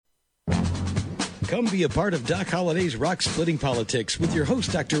Come be a part of Doc Holliday's Rock Splitting Politics with your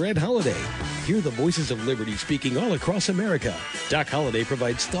host, Dr. Ed Holliday. Hear the voices of liberty speaking all across America. Doc Holliday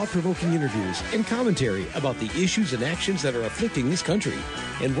provides thought-provoking interviews and commentary about the issues and actions that are afflicting this country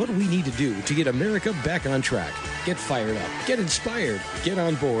and what we need to do to get America back on track. Get fired up, get inspired, get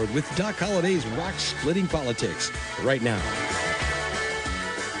on board with Doc Holliday's Rock Splitting Politics right now.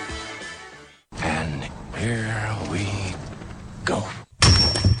 And here we go.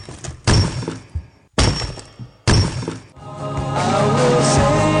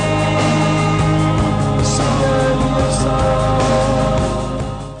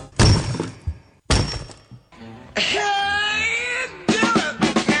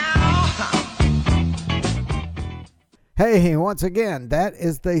 Hey, once again, that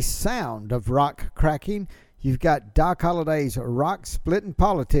is the sound of rock cracking. You've got Doc Holliday's Rock Splitting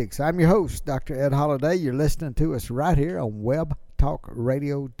Politics. I'm your host, Dr. Ed Holliday. You're listening to us right here on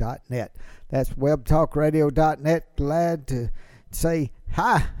webtalkradio.net. That's webtalkradio.net. Glad to say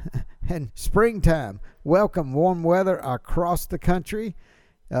hi and springtime. Welcome, warm weather across the country.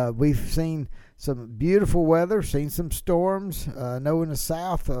 We've seen some beautiful weather, seen some storms. I know in the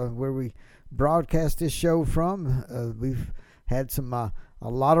south where we broadcast this show from, we've had some a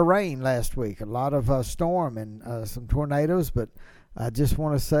lot of rain last week, a lot of storm and some tornadoes, but I just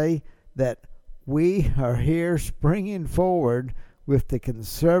want to say that we are here springing forward with the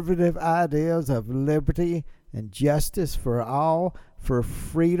conservative ideas of liberty and justice for all, for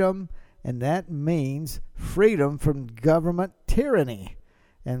freedom, and that means freedom from government tyranny.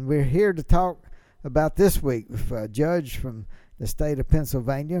 And we're here to talk about this week with a judge from the state of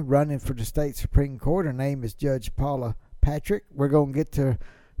Pennsylvania running for the state Supreme Court. Her name is Judge Paula Patrick. We're going to get to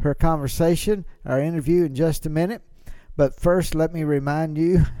her conversation, our interview, in just a minute. But first, let me remind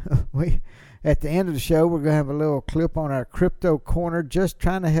you, at the end of the show, we're going to have a little clip on our Crypto Corner, just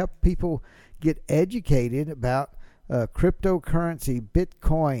trying to help people get educated about cryptocurrency,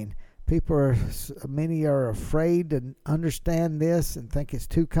 Bitcoin. Many are afraid to understand this and think it's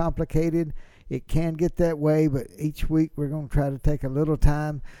too complicated. It can get that way, but each week we're going to try to take a little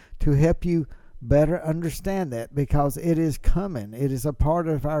time to help you better understand that, because it is coming. It is a part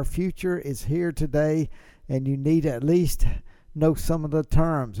of our future. It's here today, and you need to at least know some of the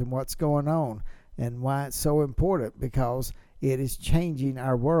terms and what's going on and why it's so important, because it is changing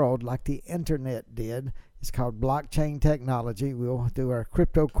our world like the internet did. It's called blockchain technology. We'll do our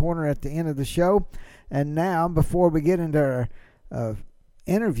Crypto Corner at the end of the show. And now, before we get into our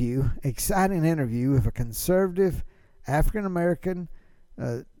exciting interview with a conservative African-American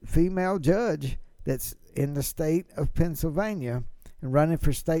female judge that's in the state of Pennsylvania and running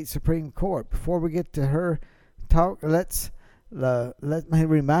for state Supreme Court. Before we get to her talk, let me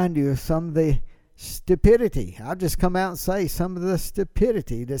remind you of some of the stupidity. I'll just come out and say some of the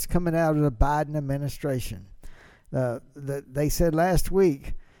stupidity that's coming out of the Biden administration. They said last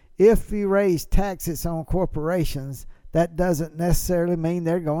week, if you raise taxes on corporations, that doesn't necessarily mean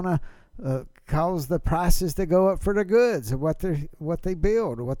they're going to cause the prices to go up for the goods or what they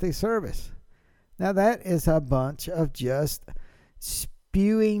build or what they service. Now that is a bunch of just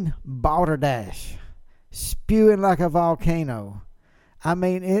spewing balderdash, spewing like a volcano. I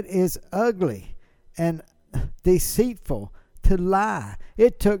mean, it is ugly and deceitful to lie.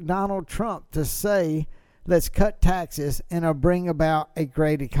 It took Donald Trump to say, let's cut taxes and it'll bring about a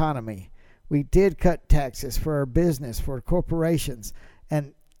great economy. We did cut taxes for our business, for corporations.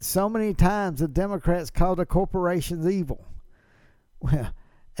 And so many times the Democrats call the corporations evil. Well,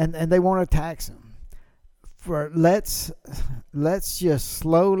 and they want to tax them. Let's just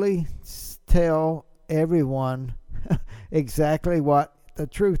slowly tell everyone exactly what the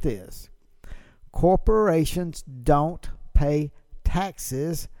truth is. Corporations don't pay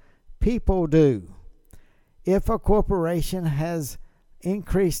taxes. People do. If a corporation has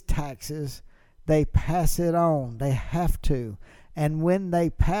increased taxes, they pass it on. They have to. And when they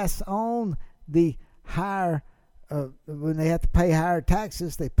pass on the higher, when they have to pay higher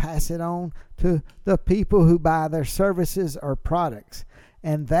taxes, they pass it on to the people who buy their services or products.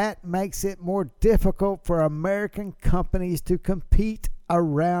 And that makes it more difficult for American companies to compete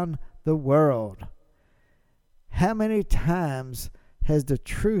around the world. How many times has the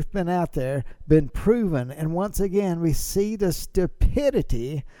truth been out there, been proven? And once again, we see the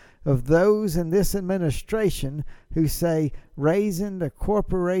stupidity of those in this administration who say raising the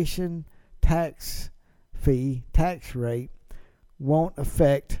corporation tax rate won't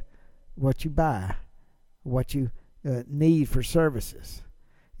affect what you buy, what you need for services.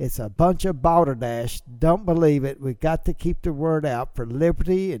 It's a bunch of balderdash. Don't believe it. We've got to keep the word out for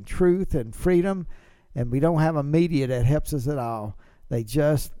liberty and truth and freedom, and we don't have a media that helps us at all. They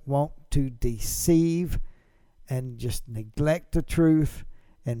just won't to deceive and just neglect the truth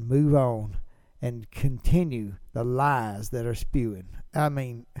and move on and continue the lies that are spewing. I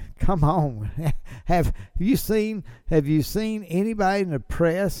mean, come on. Have you seen anybody in the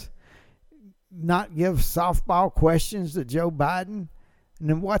press not give softball questions to Joe Biden? And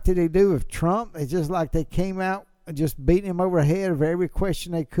then what did they do with Trump? It's just like they came out and just beating him over the head of every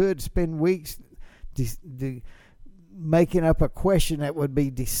question they could, spend weeks making up a question that would be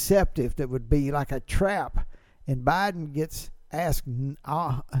deceptive, that would be like a trap. And Biden gets asked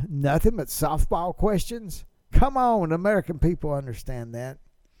nothing but softball questions. Come on, the American people understand that.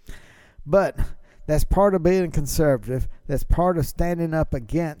 But that's part of being conservative. That's part of standing up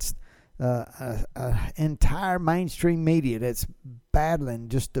against entire mainstream media that's battling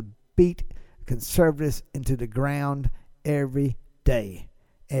just to beat conservatives into the ground every day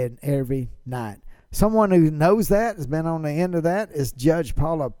and every night. Someone who knows that, has been on the end of that, is Judge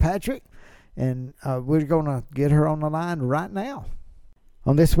Paula Patrick, and we're going to get her on the line right now.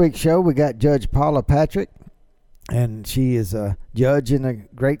 On this week's show, we got Judge Paula Patrick, and she is a judge in the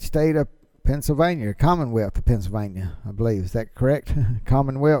great state of Pennsylvania, Commonwealth of Pennsylvania, I believe. Is that correct?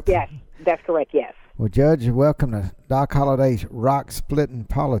 Commonwealth? Yes, that's correct, yes. Well, Judge, welcome to Doc Holliday's Rock Splitting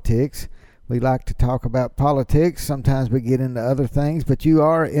Politics. We like to talk about politics. Sometimes we get into other things, but you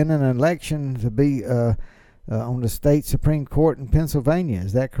are in an election to be on the state Supreme Court in Pennsylvania.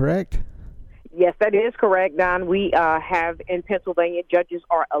 Is that correct? Yes, that is correct, Don. We have in Pennsylvania, judges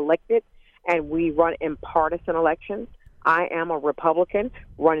are elected, and we run in partisan elections. I am a Republican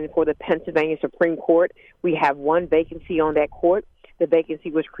running for the Pennsylvania Supreme Court. We have one vacancy on that court. The vacancy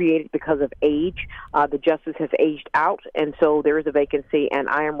was created because of age. The justice has aged out, and so there is a vacancy, and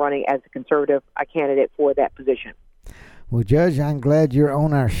I am running as a conservative candidate for that position. Well, Judge, I'm glad you're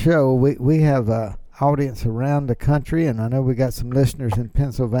on our show. We have an audience around the country, and I know we got some listeners in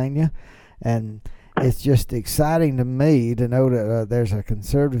Pennsylvania, and it's just exciting to me to know that there's a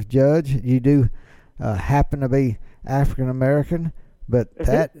conservative judge. You do happen to be African American, but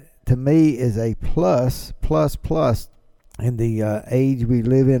that to me is a plus in the age we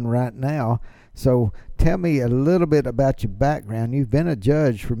live in right now. So tell me a little bit about your background. You've been a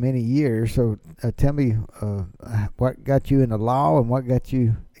judge for many years, so tell me what got you into law and what got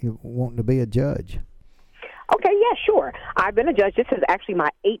you wanting to be a judge. Okay, yeah, sure. I've been a judge. This is actually my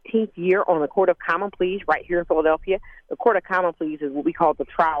 18th year on the Court of Common Pleas right here in Philadelphia. The Court of Common Pleas is what we call the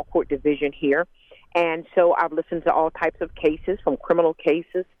trial court division here. And so I've listened to all types of cases, from criminal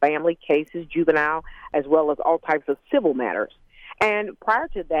cases, family cases, juvenile, as well as all types of civil matters. And prior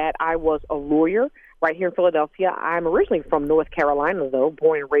to that, I was a lawyer right here in Philadelphia. I'm originally from North Carolina, though,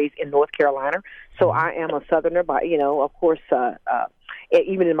 born and raised in North Carolina. So I am a Southerner, but, of course,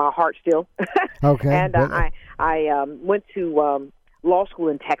 even in my heart still. Okay. And I went to law school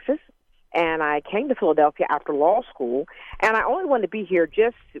in Texas. And I came to Philadelphia after law school, and I only wanted to be here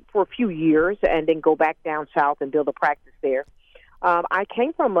just for a few years and then go back down south and build a practice there. I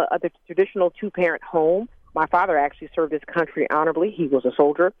came from a traditional two-parent home. My father actually served his country honorably. He was a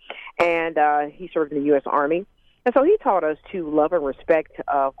soldier, and he served in the U.S. Army. And so he taught us to love and respect,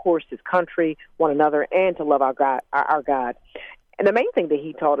 of course, his country, one another, and to love our God. And the main thing that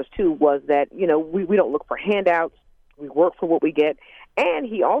he taught us, too, was that, we don't look for handouts. We work for what we get. And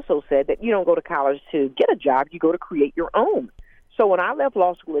he also said that you don't go to college to get a job, you go to create your own. So when I left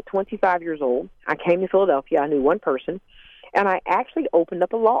law school at 25 years old, I came to Philadelphia. I knew one person, and I actually opened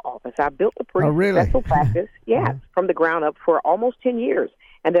up a law office. I built a pretty successful practice, from the ground up for almost 10 years.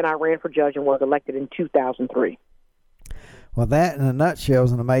 And then I ran for judge and was elected in 2003. Well, that in a nutshell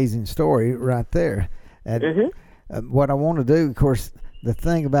is an amazing story right there. And what I want to do, of course, the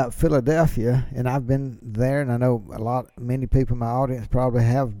thing about Philadelphia, and I've been there, and I know many people in my audience probably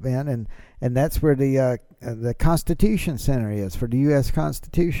have been, and that's where the Constitution Center is for the U.S.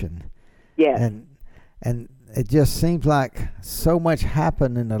 Constitution. Yes. And it just seems like so much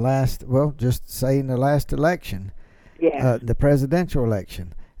happened in the last election, the presidential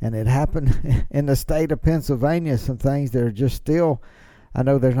election, and it happened in the state of Pennsylvania. Some things that are just still, I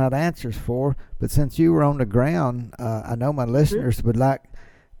know there's not answers for, but since you were on the ground, I know my listeners would like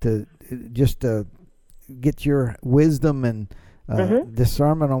to just get your wisdom and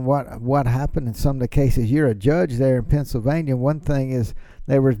discernment on what happened in some of the cases. You're a judge there in Pennsylvania. One thing is,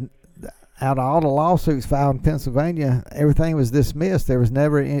 there was, out of all the lawsuits filed in Pennsylvania, everything was dismissed. There was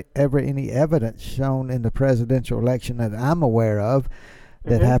never ever any evidence shown in the presidential election that I'm aware of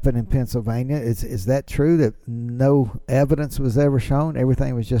that happened in Pennsylvania. Is that true, that no evidence was ever shown?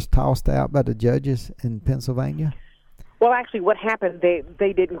 Everything was just tossed out by the judges in Pennsylvania? Well, actually, what happened,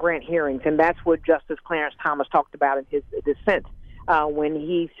 they didn't grant hearings, and that's what Justice Clarence Thomas talked about in his dissent. when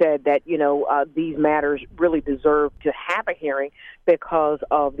he said that, these matters really deserve to have a hearing because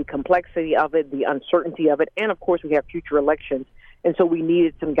of the complexity of it, the uncertainty of it, and, of course, we have future elections. And so we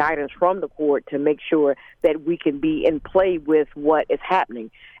needed some guidance from the court to make sure that we can be in play with what is happening.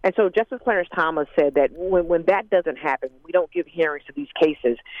 And so Justice Clarence Thomas said that when that doesn't happen, we don't give hearings to these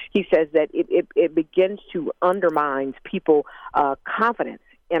cases. He says that it begins to undermine people's confidence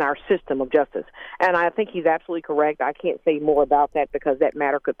in our system of justice. And I think he's absolutely correct. I can't say more about that because that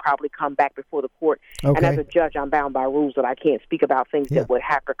matter could probably come back before the court. Okay. And as a judge, I'm bound by rules that I can't speak about things that would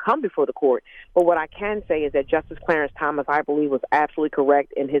have to come before the court. But what I can say is that Justice Clarence Thomas, I believe, was absolutely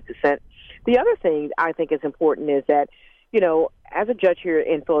correct in his dissent. The other thing I think is important is that, as a judge here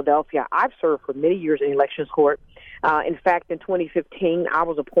in Philadelphia, I've served for many years in the elections court. In fact, in 2015, I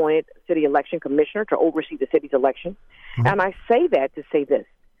was appointed city election commissioner to oversee the city's election. Mm-hmm. And I say that to say this,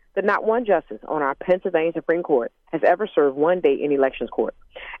 that not one justice on our Pennsylvania Supreme Court has ever served one day in elections court.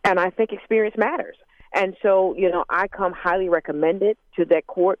 And I think experience matters. And so, I come highly recommended to that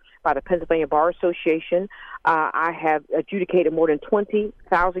court by the Pennsylvania Bar Association. I have adjudicated more than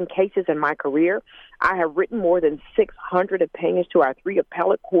 20,000 cases in my career. I have written more than 600 opinions to our 3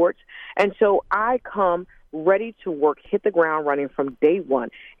 appellate courts. And so I come ready to work, hit the ground running from day one.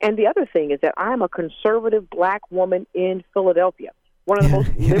 And the other thing is that I am a conservative black woman in Philadelphia, one of the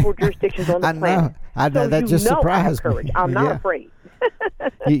most liberal jurisdictions on the planet. I know. That just surprised me. I'm not afraid.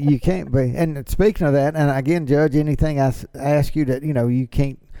 you can't be. And speaking of that, and again, Judge, anything I ask you that, you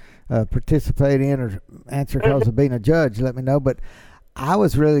can't participate in or answer because of being a judge, let me know. But I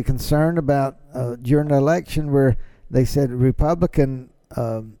was really concerned about during the election where they said Republican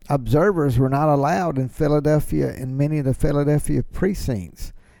observers were not allowed in Philadelphia, in many of the Philadelphia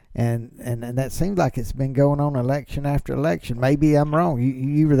precincts. And that seems like it's been going on election after election. Maybe I'm wrong.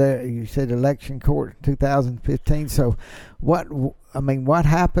 You were there. You said election court 2015. So what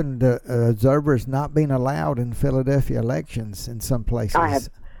happened to observers not being allowed in Philadelphia elections in some places?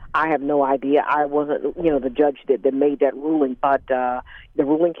 I have no idea. I wasn't, the judge that made that ruling, but the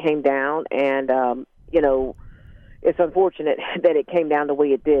ruling came down, and it's unfortunate that it came down the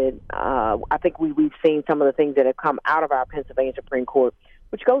way it did. I think we've seen some of the things that have come out of our Pennsylvania Supreme Court,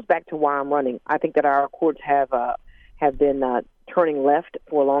 which goes back to why I'm running. I think that our courts have been turning left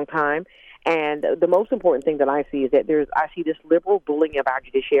for a long time, and the most important thing that I see is that I see this liberal bullying of our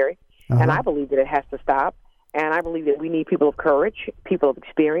judiciary, and I believe that it has to stop. And I believe that we need people of courage, people of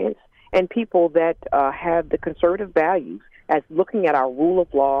experience, and people that have the conservative values as looking at our rule of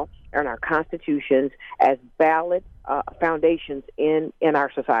law and our constitutions as valid foundations in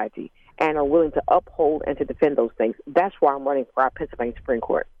our society, and are willing to uphold and to defend those things. That's why I'm running for our Pennsylvania Supreme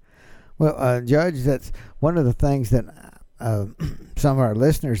Court. Well, Judge, that's one of the things that some of our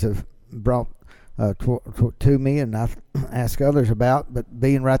listeners have brought to me, and I've asked others about, but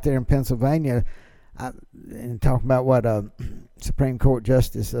being right there in Pennsylvania, and talking about what Supreme Court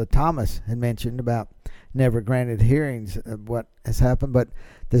Justice Thomas had mentioned about never granted hearings of what has happened. But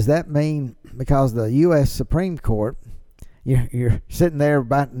does that mean because the U.S. Supreme Court, you're sitting there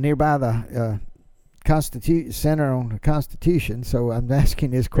nearby the Center on the Constitution, so I'm asking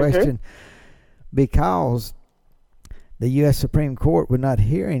this question because the U.S. Supreme Court would not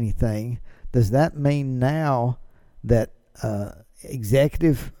hear anything, does that mean now that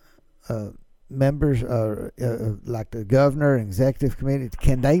executive members, like the governor and executive committee,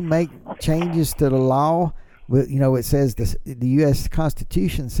 can they make changes to the law? It says the U.S.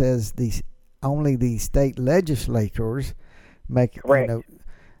 Constitution says only the state legislators make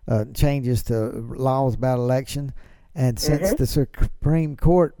changes to laws about election. And since the Supreme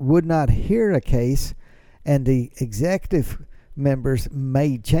Court would not hear a case and the executive members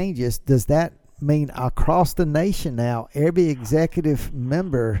made changes, does that mean across the nation now, every executive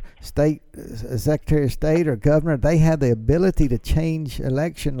member, state secretary of state or governor, they have the ability to change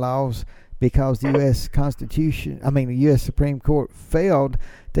election laws because the U.S. the U.S. Supreme Court failed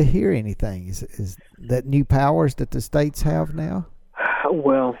to hear anything? Is that new powers that the states have now?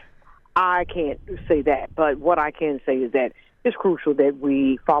 Well, I can't say that, but what I can say is that it's crucial that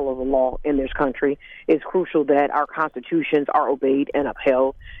we follow the law in this country. It's crucial that our constitutions are obeyed and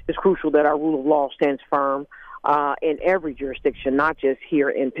upheld. It's crucial that our rule of law stands firm in every jurisdiction, not just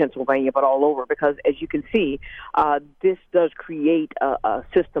here in Pennsylvania, but all over. Because as you can see, this does create a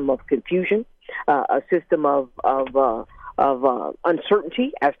system of confusion, a system of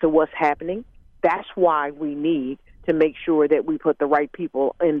uncertainty as to what's happening. That's why we need to make sure that we put the right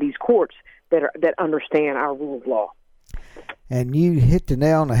people in these courts that understand our rule of law. And you hit the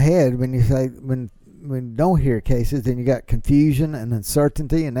nail on the head when you say when we don't hear cases, then you got confusion and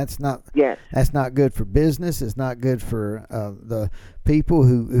uncertainty, and that's not good for business. It's not good for the people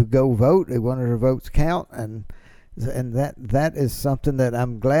who go vote. They want their votes count, and that is something that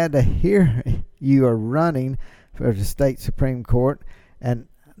I'm glad to hear you are running for the state Supreme Court. And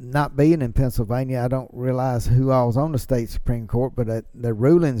not being in Pennsylvania, I don't realize who all was on the state Supreme Court, but the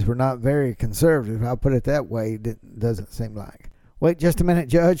rulings were not very conservative. I'll put it that way. It doesn't seem like. Wait just a minute,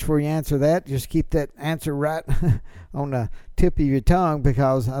 Judge, before you answer that. Just keep that answer right on the tip of your tongue,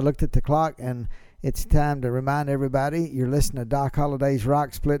 because I looked at the clock and it's time to remind everybody you're listening to Doc Holliday's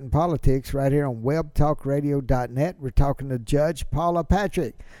Rock Splitting Politics right here on webtalkradio.net. We're talking to Judge Paula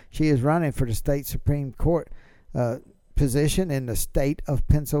Patrick. She is running for the state Supreme Court position in the state of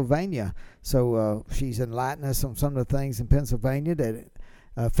Pennsylvania. So she's enlightening us on some of the things in Pennsylvania that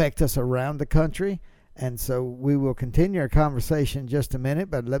affect us around the country. And so we will continue our conversation in just a minute,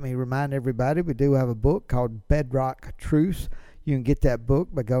 but let me remind everybody we do have a book called Bedrock Truths. You can get that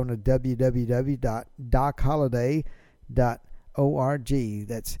book by going to www.docholliday.org.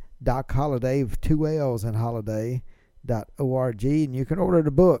 That's Doc Holliday with 2 L's and holiday.org. And you can order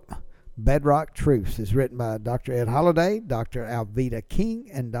the book. Bedrock Truths is written by Dr. Ed Holliday, Dr. Alveda King,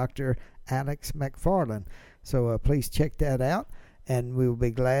 and Dr. Alex McFarland. So please check that out, and we will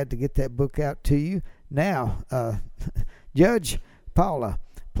be glad to get that book out to you. Now, Judge Paula,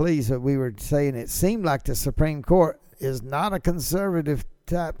 please, we were saying it seemed like the Supreme Court is not a conservative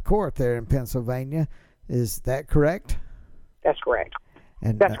type court there in Pennsylvania. Is that correct? That's correct.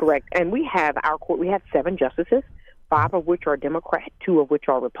 That's correct. And we have our court, we have 7 justices, 5 of which are Democrat, 2 of which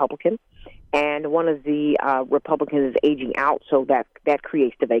are Republican, and one of the Republicans is aging out, so that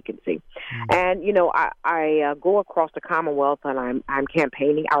creates the vacancy. Mm-hmm. And, you know, I go across the Commonwealth, and I'm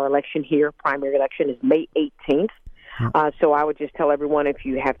campaigning. Our election here, primary election, is May 18th. So I would just tell everyone, if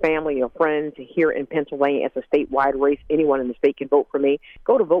you have family or friends here in Pennsylvania, it's a statewide race. Anyone in the state can vote for me.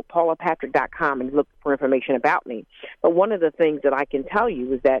 Go to votepaulapatrick.com and look for information about me. But one of the things that I can tell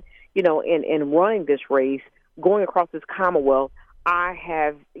you is that, you know, in running this race, going across this Commonwealth, I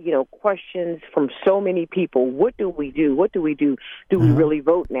have, you know, questions from so many people. What do we do? What do we do? Do we really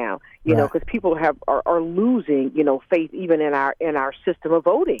vote now? You know, because people are losing, you know, faith even in our system of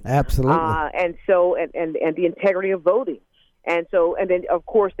voting. Absolutely. And so and the integrity of voting. And so, and then, of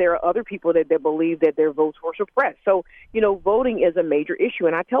course, there are other people that believe that their votes were suppressed. So, you know, voting is a major issue.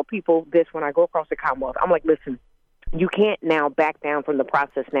 And I tell people this when I go across the Commonwealth. I'm like, listen, you can't now back down from the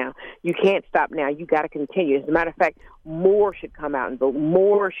process now. You can't stop now. You got to continue. As a matter of fact, more should come out and vote.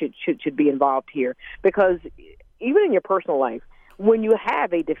 More should be involved here. Because even in your personal life, when you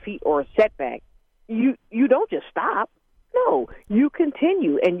have a defeat or a setback, you don't just stop. No, you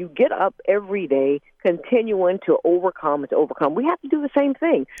continue, and you get up every day continuing to overcome. We have to do the same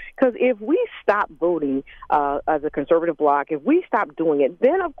thing, because if we stop voting as a conservative bloc, if we stop doing it,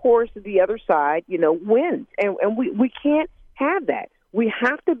 then, of course, the other side, you know, wins, and we can't have that. We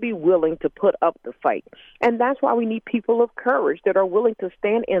have to be willing to put up the fight, and that's why we need people of courage that are willing to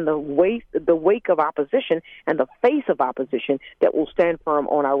stand in the wake of opposition and the face of opposition, that will stand firm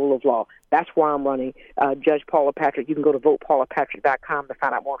on our rule of law. That's why I'm running. Judge Paula Patrick. You can go to votepaulapatrick.com to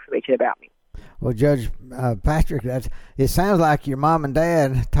find out more information about me. Well, Judge Patrick, it sounds like your mom and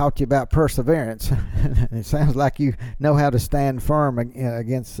dad taught you about perseverance. It sounds like you know how to stand firm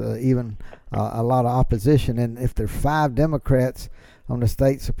against even a lot of opposition. And if there's 5 Democrats on the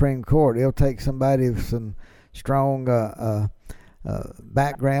state Supreme Court, it'll take somebody with some strong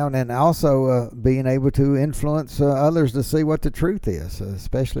background, and also being able to influence others to see what the truth is,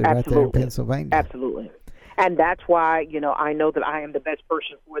 especially right there in Pennsylvania. Absolutely. And that's why, you know, I know that I am the best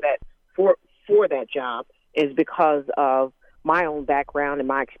person for that job, is because of my own background and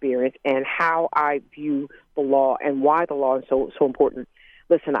my experience and how I view the law and why the law is so important.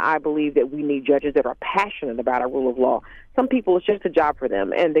 Listen, I believe that we need judges that are passionate about our rule of law. Some people, it's just a job for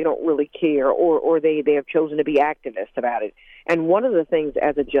them, and they don't really care, or they have chosen to be activists about it. And one of the things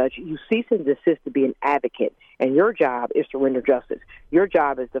as a judge, you cease and desist to be an advocate, and your job is to render justice. Your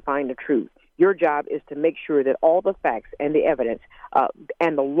job is to find the truth. Your job is to make sure that all the facts and the evidence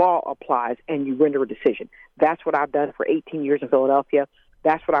and the law applies, and you render a decision. That's what I've done for 18 years in Philadelphia.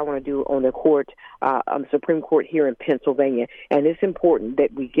 That's what I want to do on the court, on the Supreme Court here in Pennsylvania. And it's important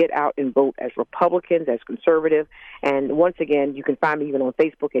that we get out and vote as Republicans, as conservatives. And once again, you can find me even on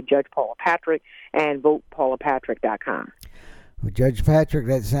Facebook at Judge Paula Patrick, and votepaulapatrick.com. Well, Judge Patrick,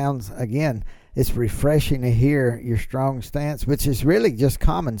 that sounds, again, it's refreshing to hear your strong stance, which is really just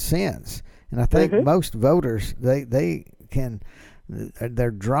common sense. And I think most voters, they're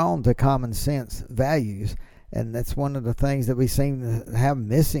drawn to common sense values. And that's one of the things that we seem to have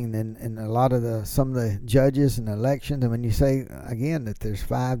missing in a lot of some of the judges and elections. And when you say again that there's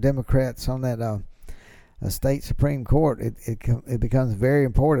 5 Democrats on that state Supreme Court, it becomes very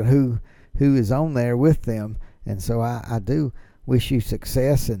important who is on there with them. And so I do wish you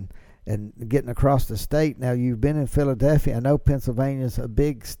success and getting across the state. Now, you've been in Philadelphia. I know Pennsylvania's a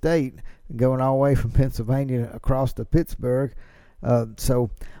big state, going all the way from Pennsylvania across to Pittsburgh. So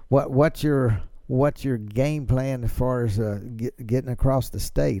what's your game plan as far as getting across the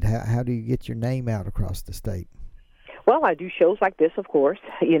state? How do you get your name out across the state? Well, I do shows like this, of course.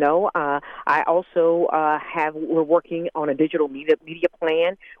 I also we're working on a digital media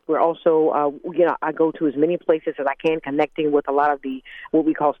plan. We're also, I go to as many places as I can, connecting with a lot of what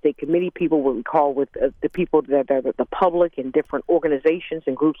we call state committee people, what we call with the people that are the public in different organizations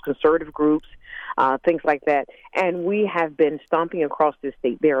and groups, conservative groups, things like that. And we have been stomping across this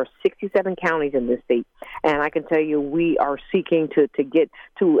state. There are 67 counties in this state, and I can tell you we are seeking to get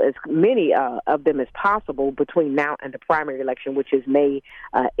to as many of them as possible between now and the primary election, which is May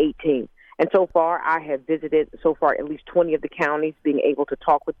 18th. And so far, I have visited at least 20 of the counties, being able to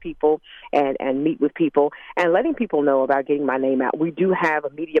talk with people and meet with people and letting people know about getting my name out. We do have a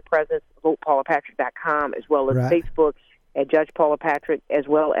media presence, votepaulapatrick.com, as well as right. Facebook at Judge Paula Patrick, as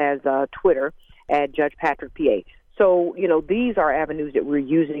well as Twitter at Judge Patrick PA. So, these are avenues that we're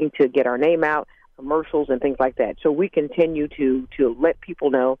using to get our name out, commercials and things like that. So we continue to let people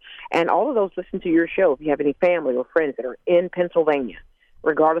know. And all of those listen to your show. If you have any family or friends that are in Pennsylvania,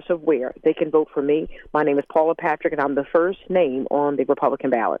 regardless of where, they can vote for me. My name is Paula Patrick, and I'm the first name on the Republican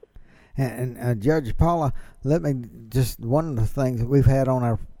ballot. And Judge Paula, one of the things that we've had on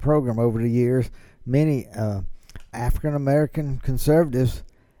our program over the years, many African-American conservatives,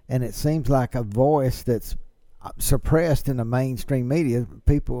 and it seems like a voice that's suppressed in the mainstream media.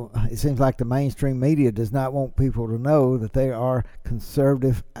 It seems like the mainstream media does not want people to know that they are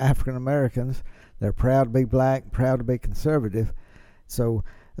conservative African Americans. They're proud to be black, proud to be conservative. So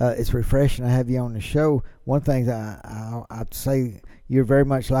it's refreshing to have you on the show. One thing that I'd say, you're very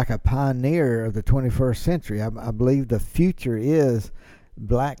much like a pioneer of the 21st century. I believe the future is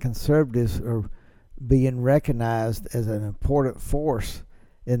black conservatives are being recognized as an important force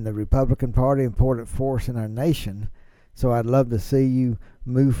in the Republican Party, important force in our nation. So I'd love to see you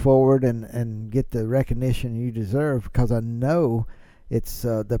move forward and get the recognition you deserve, because I know it's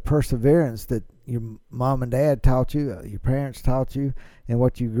the perseverance that your mom and dad taught you, your parents taught you, and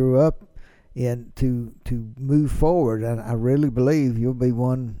what you grew up in to move forward. And I really believe you'll be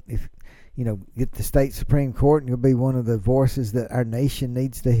one, if get the state Supreme Court, and you'll be one of the voices that our nation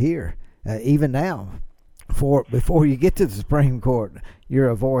needs to hear. Even now, before you get to the Supreme Court, you're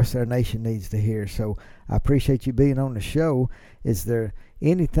a voice our nation needs to hear. So I appreciate you being on the show. Is there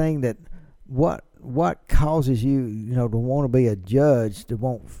anything that what causes you, to want to be a judge, to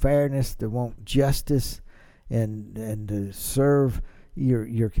want fairness, to want justice, and to serve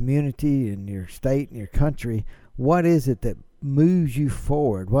your community and your state and your country? What is it that moves you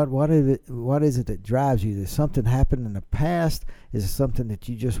forward? What is it that drives you? Does something happen in the past? Is it something that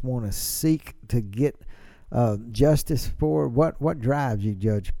you just want to seek to get justice for? What drives you,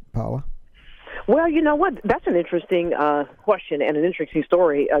 Judge Paula? Well, you know what? That's an interesting question and an interesting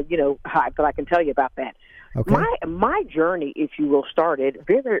story. That I can tell you about that. Okay. My journey, if you will, started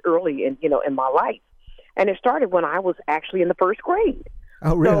very, very early in my life, and it started when I was actually in the first grade.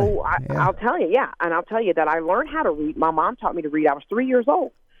 Oh, really? So I'll tell you, and I'll tell you that I learned how to read. My mom taught me to read. I was 3 years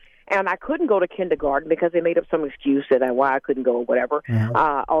old. And I couldn't go to kindergarten because they made up some excuse that why I couldn't go or whatever,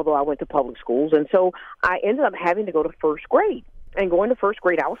 although I went to public schools. And so I ended up having to go to first grade. And going to first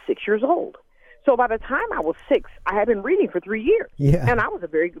grade, I was 6 years old. So by the time I was 6, I had been reading for 3 years. Yeah. And I was a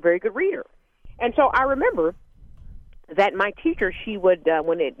very, very good reader. And so I remember that my teacher, she would,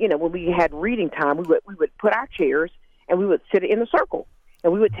 when we had reading time, we would put our chairs and we would sit in a circle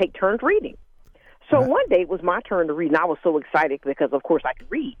and we would take turns reading. So one day it was my turn to read, and I was so excited because, of course, I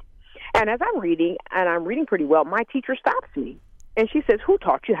could read. And as I'm reading, and I'm reading pretty well, my teacher stops me, and she says, "Who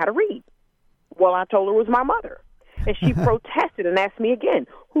taught you how to read?" Well, I told her it was my mother. And she protested and asked me again,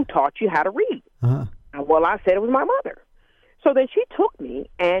 "Who taught you how to read?" Uh-huh. Well, I said it was my mother. So then she took me,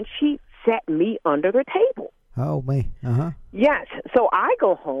 and she sat me under the table. Oh, me. Uh-huh. Yes. So I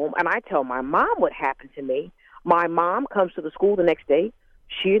go home, and I tell my mom what happened to me. My mom comes to the school the next day.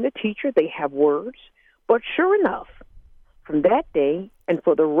 She and the teacher, they have words. But sure enough, from that day and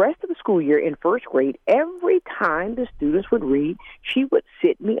for the rest of the school year in first grade, every time the students would read, she would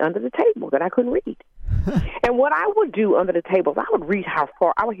sit me under the table that I couldn't read. And what I would do under the table is I would read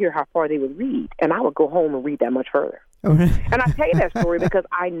I would hear how far they would read, and I would go home and read that much further. And I tell you that story because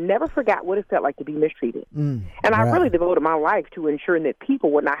I never forgot what it felt like to be mistreated. And I really devoted my life to ensuring that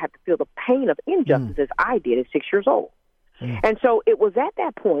people would not have to feel the pain of injustice as I did at 6 years old. And so it was at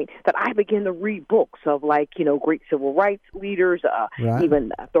that point that I began to read books of, like, great civil rights leaders,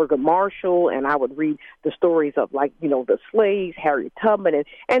 even Thurgood Marshall, and I would read the stories of, like, the slaves, Harriet Tubman,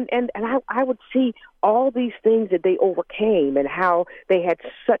 and I would see all these things that they overcame and how they had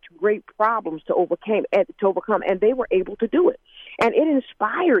such great problems to overcome, and they were able to do it. And it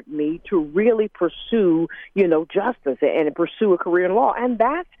inspired me to really pursue, justice and pursue a career in law. And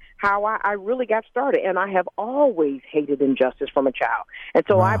that's how I really got started. And I have always hated injustice from a child. And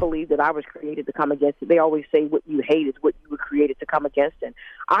so I believe that I was created to come against it. They always say what you hate is what you were created to come against. And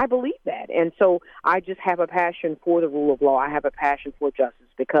I believe that. And so I just have a passion for the rule of law. I have a passion for justice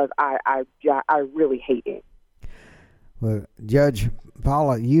because I really hate it. Well, Judge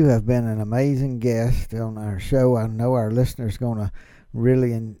Paula, you have been an amazing guest on our show. I know our listeners are going to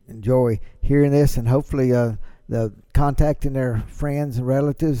really enjoy hearing this, and hopefully the contacting their friends and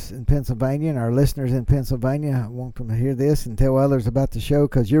relatives in Pennsylvania and our listeners in Pennsylvania. I want them to hear this and tell others about the show,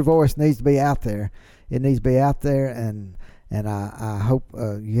 because your voice needs to be out there. It needs to be out there, and I hope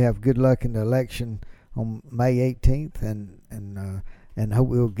you have good luck in the election on May 18th, and hope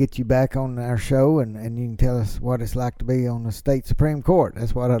we'll get you back on our show, and you can tell us what it's like to be on the state Supreme Court.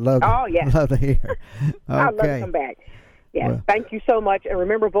 That's what I'd love to hear. Okay. I'd love to come back. Yes, well, thank you so much. And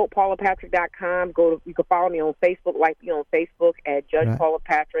remember, votepaulapatrick.com. You can follow me on Facebook, like me on Facebook at Judge Paula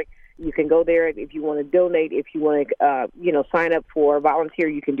Patrick. You can go there if you want to donate, if you want to, sign up for volunteer,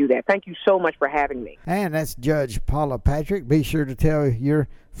 you can do that. Thank you so much for having me. And that's Judge Paula Patrick. Be sure to tell your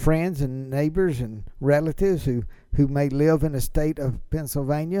friends and neighbors and relatives who may live in the state of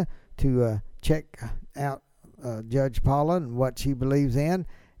Pennsylvania to check out Judge Paula and what she believes in.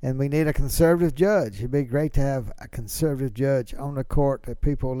 And we need a conservative judge. It'd be great to have a conservative judge on the court that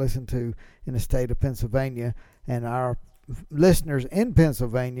people listen to in the state of Pennsylvania. And our listeners in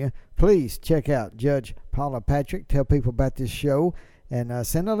Pennsylvania, please check out Judge Paula Patrick. Tell people about this show and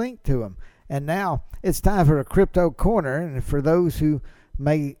send a link to them. And now it's time for a Crypto Corner. And for those who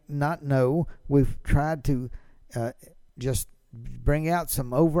may not know, we've tried to just bring out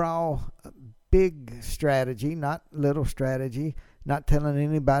some overall big strategy, not little strategy, not telling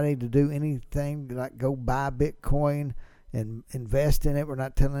anybody to do anything like go buy Bitcoin and invest in it. We're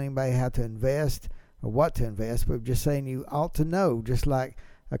not telling anybody how to invest or what to invest. We're just saying you ought to know. Just like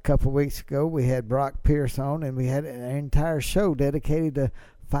a couple of weeks ago, we had Brock Pierce on, and we had an entire show dedicated to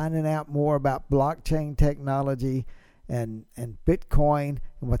finding out more about blockchain technology and Bitcoin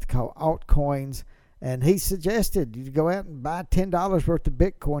and what they call altcoins. And he suggested you go out and buy $10 worth of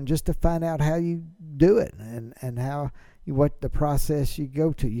Bitcoin just to find out how you do it and how what the process you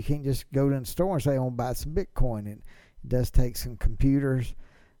go to. You can't just go to the store and say, I want to buy some Bitcoin. It does take some computers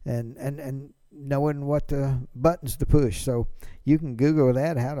and knowing what the buttons to push. So you can Google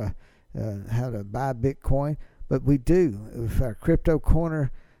that, how to buy Bitcoin. But we do, with our Crypto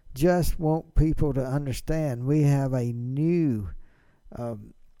Corner, just want people to understand we have a new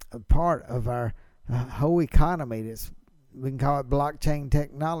part of our whole economy. We can call it blockchain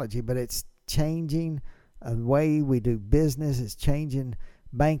technology, but it's changing the way we do business. It's changing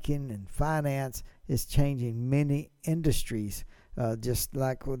banking and finance. It's changing many industries. Just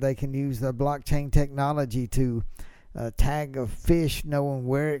like they can use the blockchain technology to tag a fish, knowing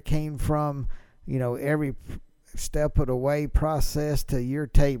where it came from, every step of the way process to your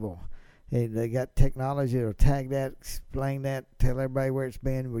table. They got technology that'll tag that, explain that, tell everybody where it's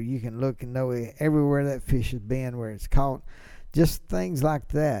been, where you can look and know everywhere that fish has been, where it's caught. Just things like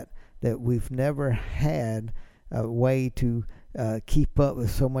that we've never had a way to keep up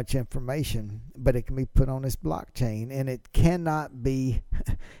with so much information, but it can be put on this blockchain, and it cannot be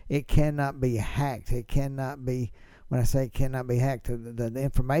hacked. It cannot be, when I say it cannot be hacked, the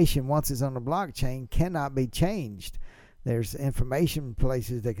information, once it's on the blockchain, cannot be changed. There's information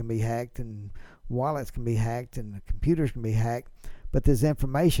places that can be hacked, and wallets can be hacked, and the computers can be hacked, but this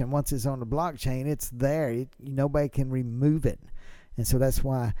information, once it's on the blockchain, it's there. Nobody can remove it. And so that's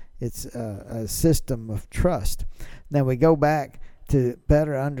why it's a system of trust. Now we go back to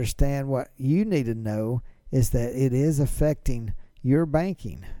better understand what you need to know is that it is affecting your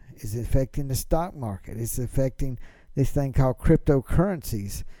banking. It's affecting the stock market. It's affecting this thing called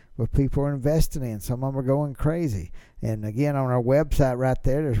cryptocurrencies, what people are investing in. Some of them are going crazy. And again, on our website right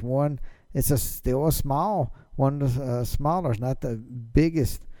there, there's one. It's still a small one, smaller. It's not the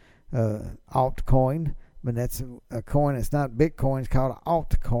biggest altcoin. But that's a coin. It's not Bitcoin. It's called an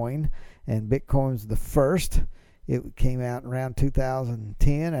altcoin, and Bitcoin's the first. it came out around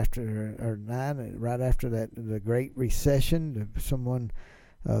 2010 right after the Great Recession. Someone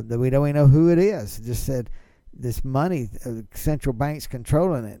that we don't even know who it is just said this money, central banks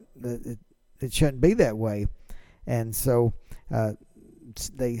controlling it. It shouldn't be that way. And so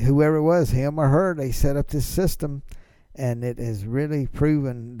whoever it was, him or her, they set up this system, and it has really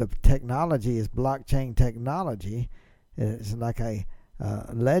proven the technology is blockchain technology. It's like a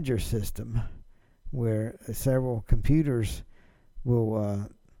ledger system where several computers will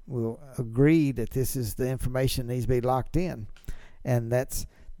agree that this is the information that needs to be locked in, and that's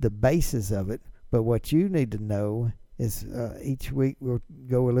the basis of it. But what you need to know is each week we'll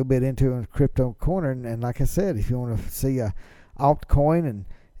go a little bit into a crypto corner, and like I said, if you want to see a altcoin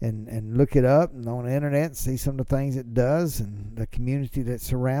and look it up and on the internet and see some of the things it does and the community that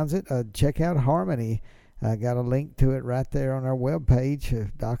surrounds it, check out Harmony. I got a link to it right there on our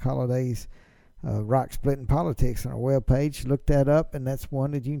webpage, Doc Holliday's Rock Splitting Politics on our webpage. Look that up, and that's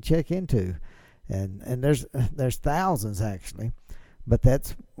one that you can check into. And there's thousands actually, but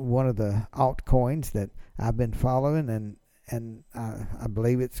that's one of the altcoins that I've been following, and I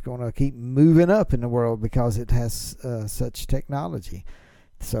believe it's going to keep moving up in the world because it has such technology.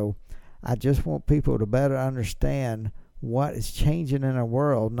 So I just want people to better understand what is changing in our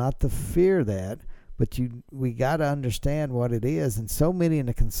world, not to fear that, but we got to understand what it is. And so many in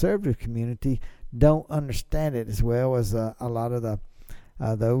the conservative community don't understand it as well as a lot of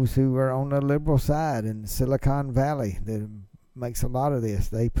those who are on the liberal side in Silicon Valley that makes a lot of this.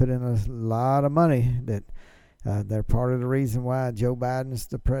 They put in a lot of money that they're part of the reason why Joe Biden is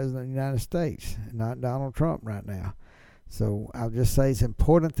the president of the United States, not Donald Trump right now. So I'll just say it's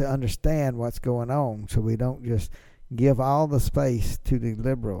important to understand what's going on so we don't just give all the space to the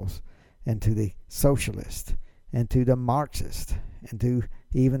liberals and to the socialists and to the Marxists and to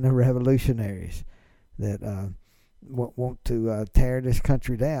even the revolutionaries that want to tear this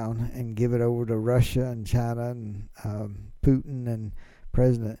country down and give it over to Russia and China and Putin and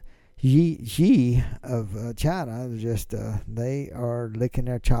President Xi of China. Just they are licking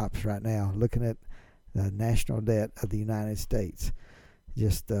their chops right now, looking at the national debt of the United States.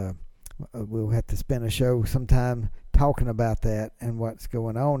 Just we'll have to spend a show sometime talking about that and what's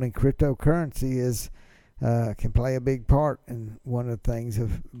going on. And cryptocurrency can play a big part. And one of the things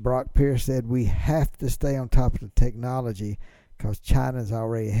Brock Pierce said, we have to stay on top of the technology because China's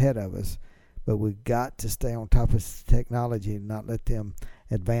already ahead of us. But we've got to stay on top of technology and not let them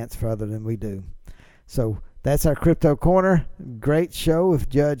advance further than we do. So that's our Crypto Corner. Great show with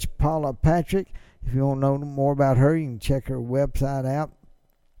Judge Paula Patrick. If you want to know more about her, you can check her website out.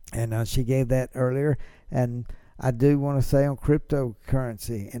 And she gave that earlier. And I do want to say on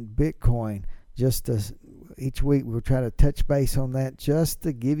cryptocurrency and Bitcoin, just each week we'll try to touch base on that just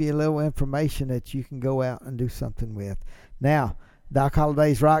to give you a little information that you can go out and do something with. Now, Doc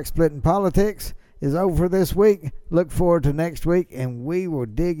Holliday's Rock Splitting Politics is over this week. Look forward to next week, and we will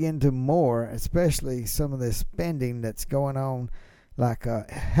dig into more, especially some of the spending that's going on, like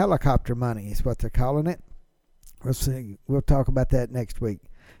helicopter money is what they're calling it. We'll see. We'll talk about that next week.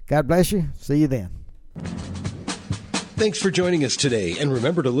 God bless you. See you then. Thanks for joining us today, and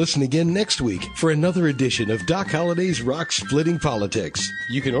remember to listen again next week for another edition of Doc Holliday's Rock Splitting Politics.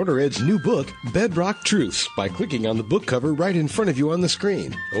 You can order Ed's new book, Bedrock Truths, by clicking on the book cover right in front of you on the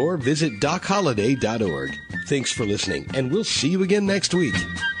screen, or visit DocHolliday.org. Thanks for listening, and we'll see you again next week.